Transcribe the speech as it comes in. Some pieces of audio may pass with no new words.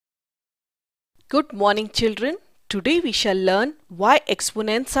Good morning, children. Today we shall learn why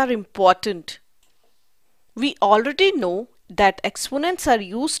exponents are important. We already know that exponents are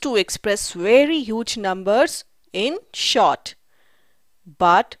used to express very huge numbers in short.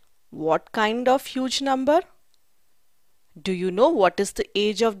 But what kind of huge number? Do you know what is the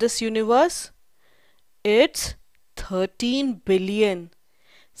age of this universe? It's 13 billion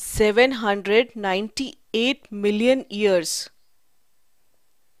 798 million years.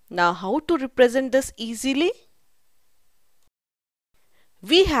 Now how to represent this easily?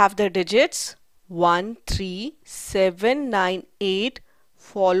 We have the digits 1, 3, 7, 9, 8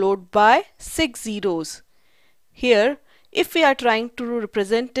 followed by 6 zeros. Here, if we are trying to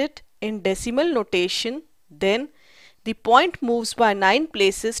represent it in decimal notation, then the point moves by 9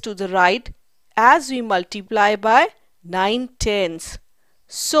 places to the right as we multiply by 9 tens.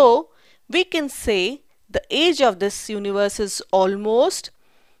 So, we can say the age of this universe is almost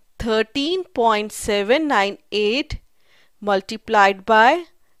 13.798 multiplied by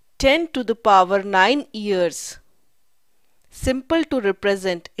 10 to the power 9 years. Simple to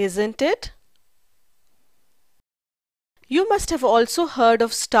represent, isn't it? You must have also heard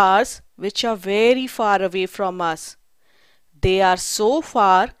of stars which are very far away from us. They are so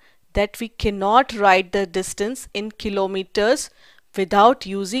far that we cannot write the distance in kilometers without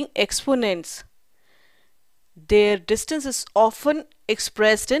using exponents. Their distance is often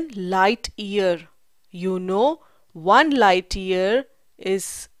expressed in light year. You know, 1 light year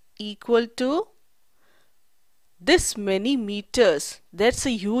is equal to this many meters. That's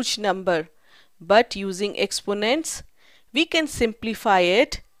a huge number. But using exponents, we can simplify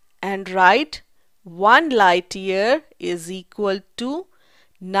it and write 1 light year is equal to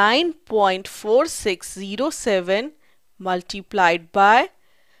 9.4607 multiplied by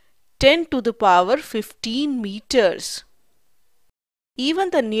 10 to the power 15 meters. Even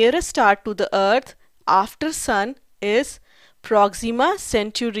the nearest star to the earth after Sun is Proxima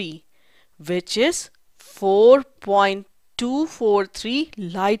Centauri, which is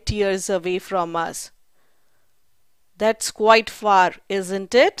 4.243 light years away from us. That's quite far,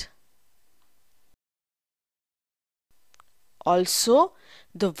 isn't it? Also,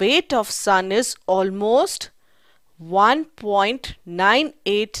 the weight of Sun is almost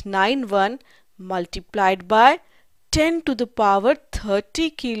 1.9891 multiplied by 10 to the power 30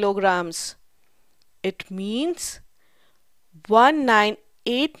 kilograms. It means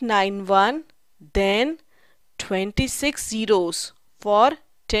 19891, then 26 zeros for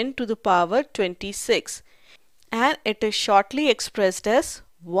 10 to the power 26, and it is shortly expressed as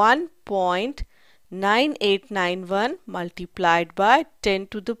 1.9891 multiplied by 10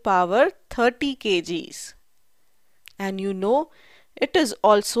 to the power 30 kgs. And you know, it is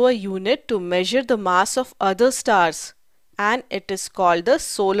also a unit to measure the mass of other stars, and it is called the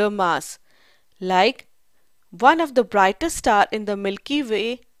solar mass. Like, one of the brightest stars in the Milky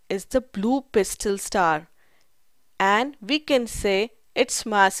Way is the blue pistol star, and we can say its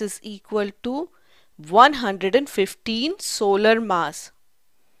mass is equal to 115 solar mass.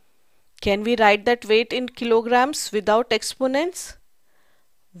 Can we write that weight in kilograms without exponents?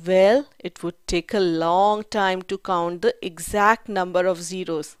 Well, it would take a long time to count the exact number of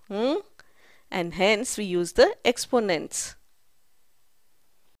zeros, and hence we use the exponents.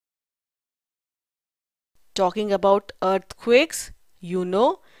 Talking about earthquakes, you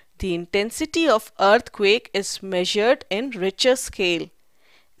know, the intensity of earthquake is measured in Richter scale,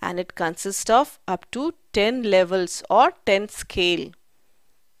 and it consists of up to 10 levels or 10 scale.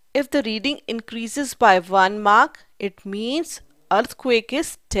 If the reading increases by 1 mark, it means earthquake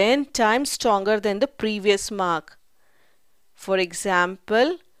is 10 times stronger than the previous mark. For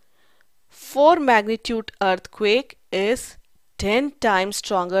example, 4 magnitude earthquake is 10 times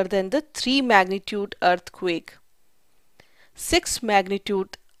stronger than the 3 magnitude earthquake. 6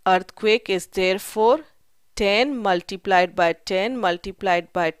 magnitude earthquake is therefore 10 multiplied by 10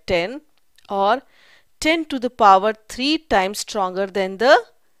 multiplied by 10, or 10 to the power 3 times stronger than the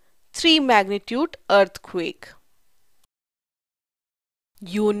 3 magnitude earthquake.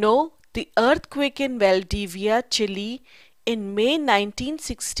 You know, the earthquake in Valdivia, Chile in May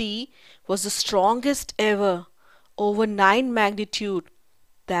 1960 was the strongest ever, over 9 magnitude.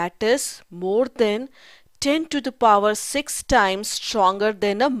 That is more than 10 to the power 6 times stronger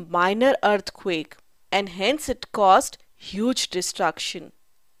than a minor earthquake, and hence it caused huge destruction.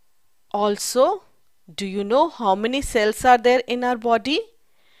 Also, do you know how many cells are there in our body?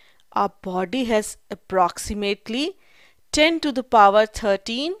 Our body has approximately 10 to the power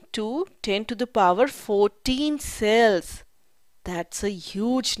 13 to 10 to the power 14 cells. That's a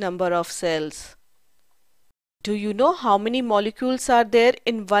huge number of cells. Do you know how many molecules are there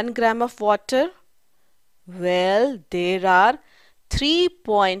in 1 gram of water? Well, there are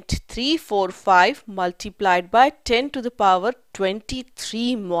 3.345 multiplied by 10 to the power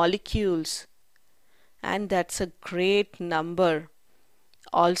 23 molecules. And that's a great number.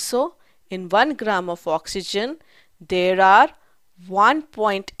 Also, in 1 gram of oxygen, there are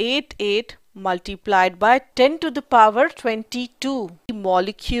 1.88 multiplied by 10 to the power 22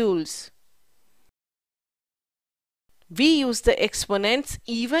 molecules. We use the exponents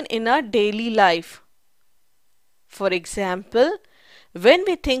even in our daily life. For example, when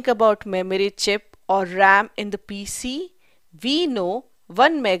we think about memory chip or RAM in the PC, we know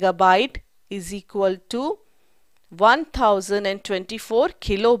 1 megabyte is equal to 1024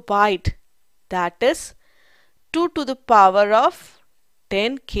 kilobyte, that is 2 to the power of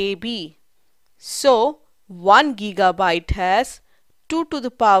 10 KB. So 1 gigabyte has 2 to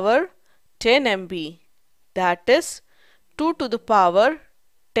the power 10 MB, that is 2 to the power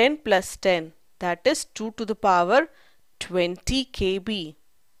 10 plus 10, that is 2 to the power 20 KB.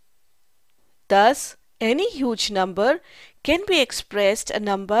 Thus, any huge number can be expressed a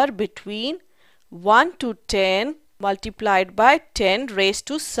number between 1 to 10 multiplied by 10 raised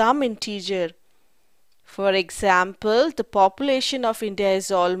to some integer. For example, the population of India is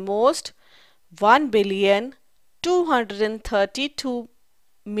almost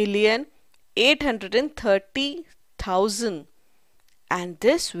 1,232,830,000, and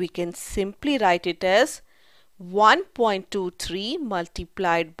this we can simply write it as 1.23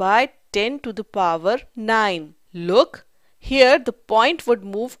 multiplied by 10 to the power 9. Look, here the point would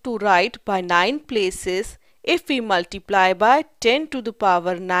move to right by 9 places if we multiply by 10 to the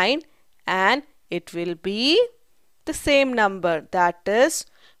power 9, and it will be the same number, that is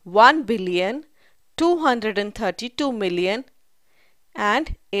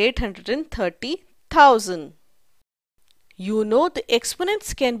 1,232,830,000. You know, the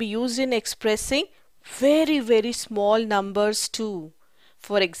exponents can be used in expressing very small numbers too.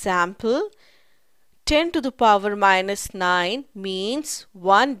 For example, 10 to the power minus 9 means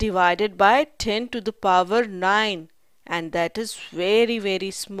 1 divided by 10 to the power 9, and that is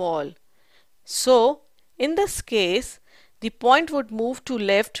very small. So, in this case, the point would move to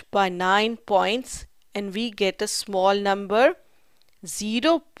left by 9 points and we get a small number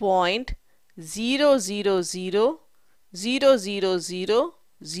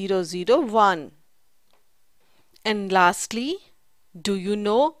 0.000000001. And lastly, do you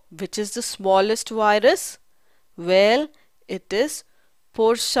know which is the smallest virus? Well, it is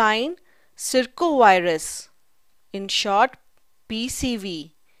porcine circovirus, in short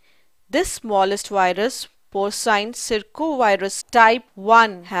PCV. This smallest virus, porcine circovirus type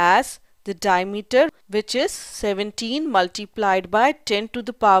 1, has the diameter which is 17 multiplied by 10 to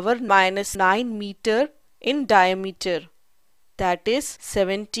the power minus 9 meter in diameter, that is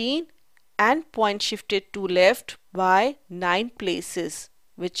 17, and point shifted to left by 9 places,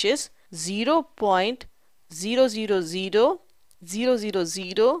 which is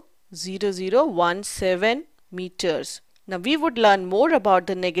 0.000000017 meters. Now we would learn more about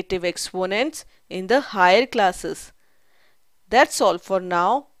the negative exponents in the higher classes. That's all for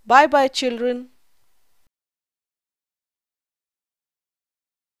now. Bye bye children.